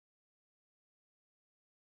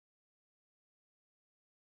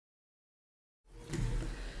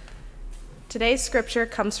Today's scripture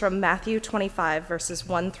comes from Matthew 25, verses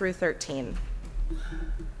 1 through 13.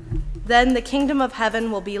 Then the kingdom of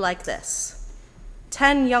heaven will be like this.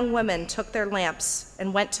 10 young women took their lamps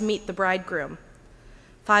and went to meet the bridegroom.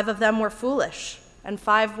 5 of them were foolish, and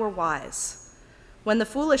 5 were wise. When the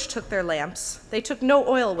foolish took their lamps, they took no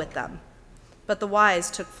oil with them, but the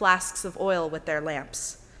wise took flasks of oil with their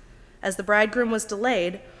lamps. As the bridegroom was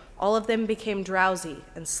delayed, all of them became drowsy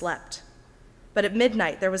and slept. But at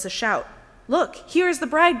midnight there was a shout, "Look, here is the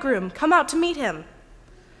bridegroom, come out to meet him."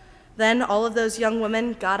 Then all of those young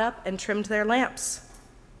women got up and trimmed their lamps.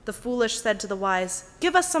 The foolish said to the wise,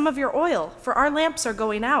 "Give us some of your oil, for our lamps are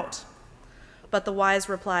going out." But the wise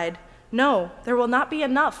replied, "No, there will not be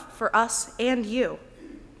enough for us and you.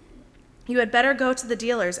 You had better go to the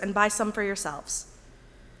dealers and buy some for yourselves."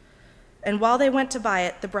 And while they went to buy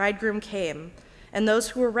it, the bridegroom came, and those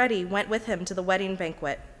who were ready went with him to the wedding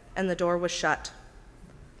banquet, and the door was shut.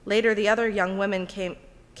 Later the other young women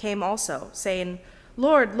came also, saying,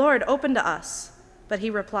 "Lord, Lord, open to us." But he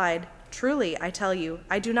replied, "Truly, I tell you,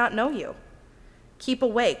 I do not know you. Keep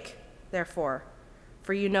awake, therefore,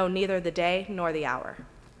 for you know neither the day nor the hour."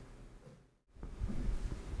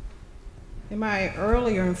 In my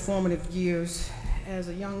earlier informative years as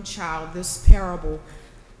a young child, this parable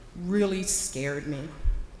really scared me.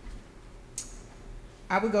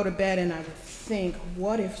 I would go to bed and I would think,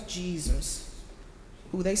 what if Jesus,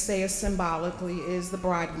 who they say is symbolically is the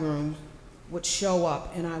bridegroom, would show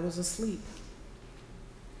up and I was asleep?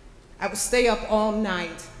 I would stay up all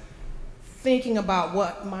night thinking about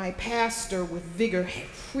what my pastor with vigor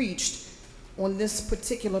had preached on this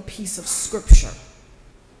particular piece of scripture.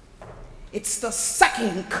 It's the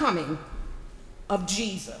second coming of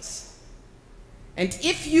Jesus. And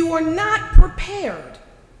if you are not prepared,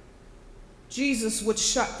 Jesus would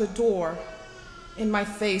shut the door in my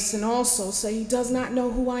face and also say he does not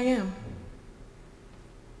know who I am.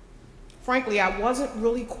 Frankly, I wasn't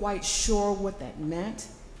really quite sure what that meant,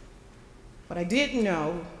 but I did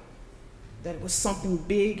know that it was something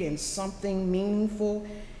big and something meaningful,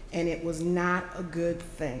 and it was not a good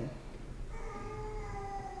thing.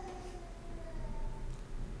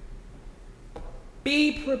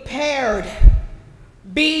 Be prepared.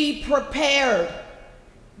 Be prepared.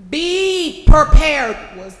 Be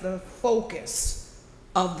prepared was the focus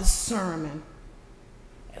of the sermon,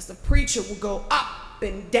 as the preacher would go up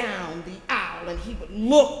and down the aisle and he would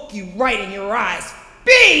look you right in your eyes.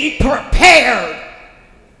 Be prepared.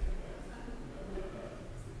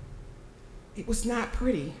 It was not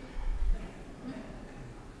pretty.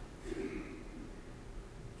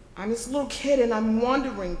 I'm this little kid and I'm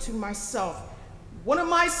wondering to myself, what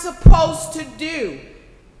am I supposed to do?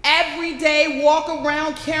 Every day walk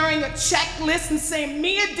around carrying a checklist and saying,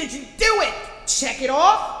 "Mia, did you do it?" Check it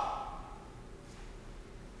off.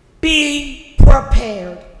 Be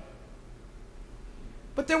prepared.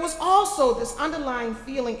 But there was also this underlying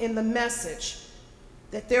feeling in the message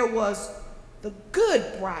that there was the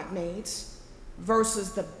good bridesmaids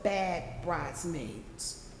versus the bad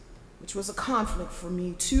bridesmaids, which was a conflict for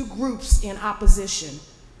me, 2 groups in opposition.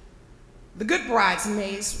 The good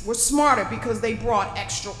bridesmaids were smarter because they brought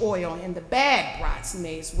extra oil, and the bad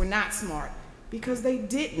bridesmaids were not smart because they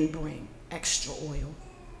didn't bring extra oil.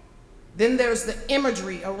 Then there's the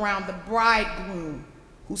imagery around the bridegroom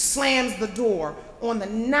who slams the door on the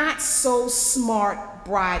not so smart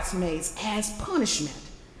bridesmaids as punishment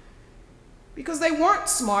because they weren't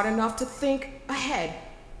smart enough to think ahead.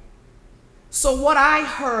 So what I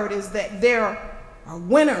heard is that there are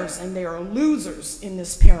winners and there are losers in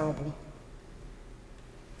this parable.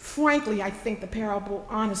 Frankly, I think the parable,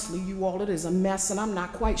 honestly, you all, it is a mess, and I'm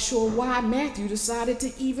not quite sure why Matthew decided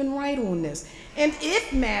to even write on this. And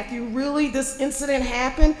if Matthew really, this incident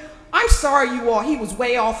happened, I'm sorry, you all, he was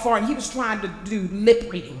way off far and he was trying to do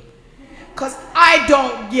lip reading. Because I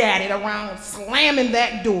don't get it around slamming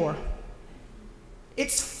that door.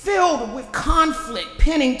 It's filled with conflict,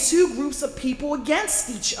 pinning 2 groups of people against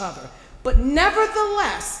each other. But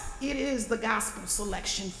nevertheless, it is the gospel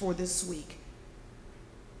selection for this week.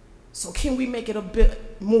 So can we make it a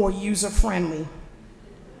bit more user-friendly?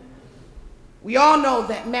 We all know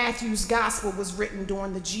that Matthew's gospel was written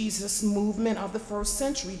during the Jesus movement of the 1st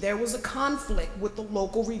century. There was a conflict with the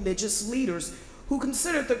local religious leaders who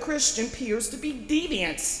considered the Christian peers to be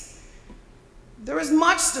deviants. There is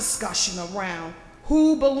much discussion around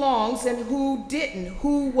who belongs and who didn't,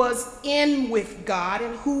 who was in with God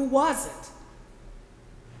and who wasn't.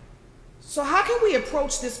 So how can we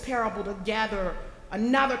approach this parable to gather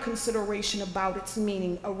another consideration about its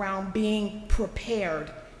meaning around being prepared,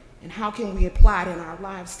 and how can we apply it in our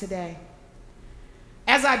lives today?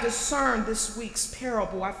 As I discerned this week's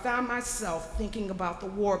parable, I found myself thinking about the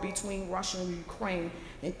war between Russia and Ukraine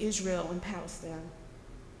and Israel and Palestine.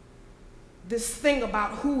 This thing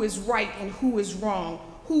about who is right and who is wrong,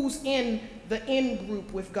 who's in the in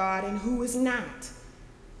group with God and who is not.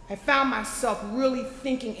 I found myself really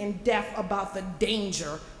thinking in depth about the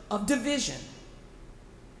danger of division.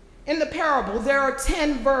 In the parable, there are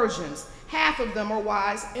 10 virgins. Half of them are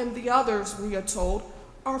wise, and the others, we are told,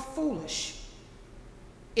 are foolish.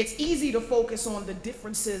 It's easy to focus on the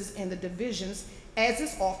differences and the divisions, as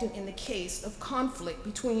is often in the case of conflict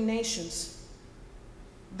between nations.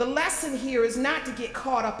 The lesson here is not to get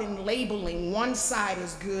caught up in labeling one side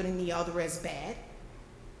as good and the other as bad.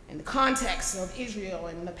 In the context of Israel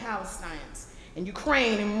and the Palestinians and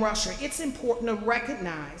Ukraine and Russia, it's important to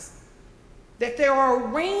recognize that there are a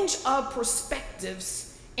range of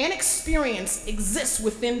perspectives and experience exists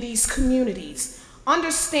within these communities.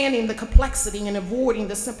 Understanding the complexity and avoiding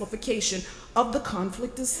the simplification of the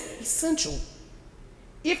conflict is essential.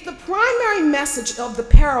 If the primary message of the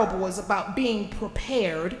parable is about being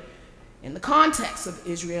prepared in the context of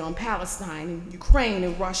Israel and Palestine and Ukraine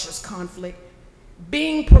and Russia's conflict,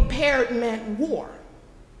 being prepared meant war.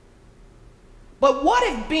 But what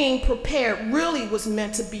if being prepared really was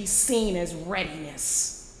meant to be seen as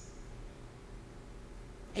readiness?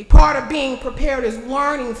 A part of being prepared is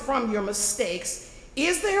learning from your mistakes.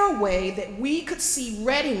 Is there a way that we could see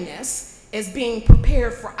readiness as being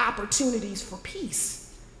prepared for opportunities for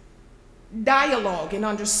peace, dialogue, and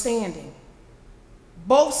understanding?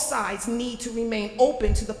 Both sides need to remain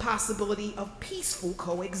open to the possibility of peaceful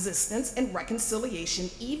coexistence and reconciliation,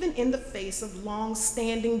 even in the face of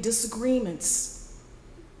long-standing disagreements.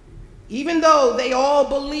 Even though they all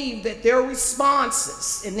believe that their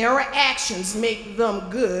responses and their actions make them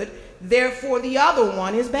good, therefore the other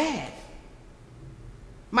one is bad.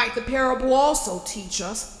 Might the parable also teach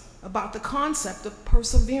us about the concept of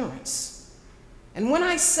perseverance? And when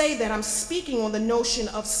I say that, I'm speaking on the notion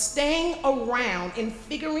of staying around and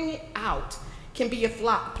figuring it out can be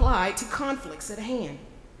applied to conflicts at hand.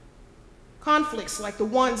 Conflicts like the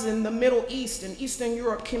ones in the Middle East and Eastern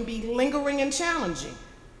Europe can be lingering and challenging.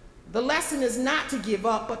 The lesson is not to give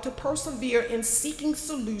up, but to persevere in seeking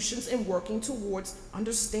solutions and working towards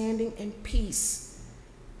understanding and peace.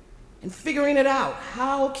 And figuring it out,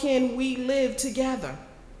 how can we live together?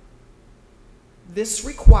 This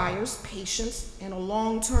requires patience and a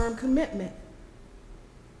long-term commitment.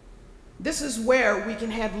 This is where we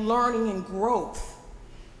can have learning and growth.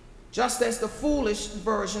 Just as the foolish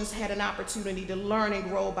virgins had an opportunity to learn and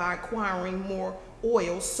grow by acquiring more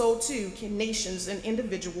oil, so too can nations and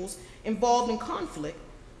individuals involved in conflict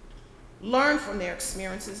learn from their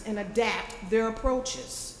experiences and adapt their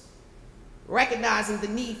approaches. Recognizing the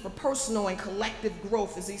need for personal and collective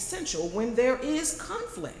growth is essential when there is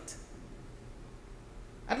conflict.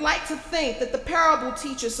 I'd like to think that the parable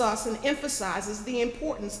teaches us and emphasizes the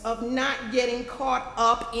importance of not getting caught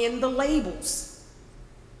up in the labels.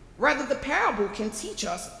 Rather, the parable can teach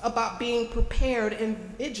us about being prepared and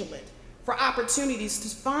vigilant for opportunities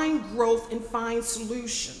to find growth and find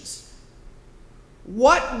solutions.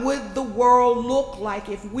 What would the world look like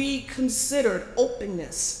if we considered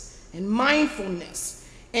openness and mindfulness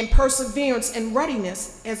and perseverance and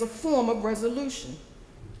readiness as a form of resolution,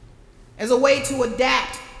 as a way to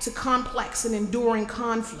adapt to complex and enduring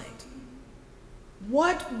conflict?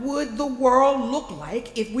 What would the world look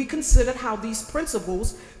like if we considered how these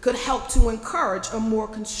principles could help to encourage a more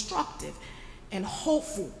constructive and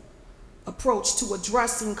hopeful approach to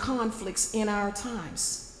addressing conflicts in our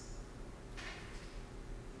times?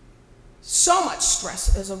 So much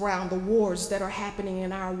stress is around the wars that are happening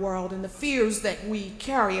in our world and the fears that we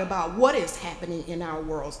carry about what is happening in our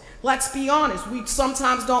worlds. Let's be honest, we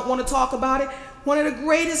sometimes don't want to talk about it. One of the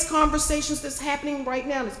greatest conversations that's happening right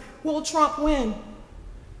now is, will Trump win?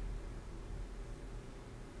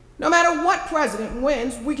 No matter what president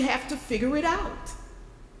wins, we have to figure it out.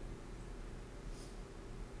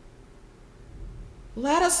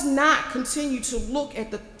 Let us not continue to look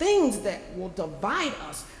at the things that will divide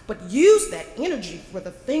us, but use that energy for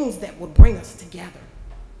the things that will bring us together.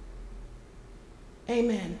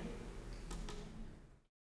 Amen.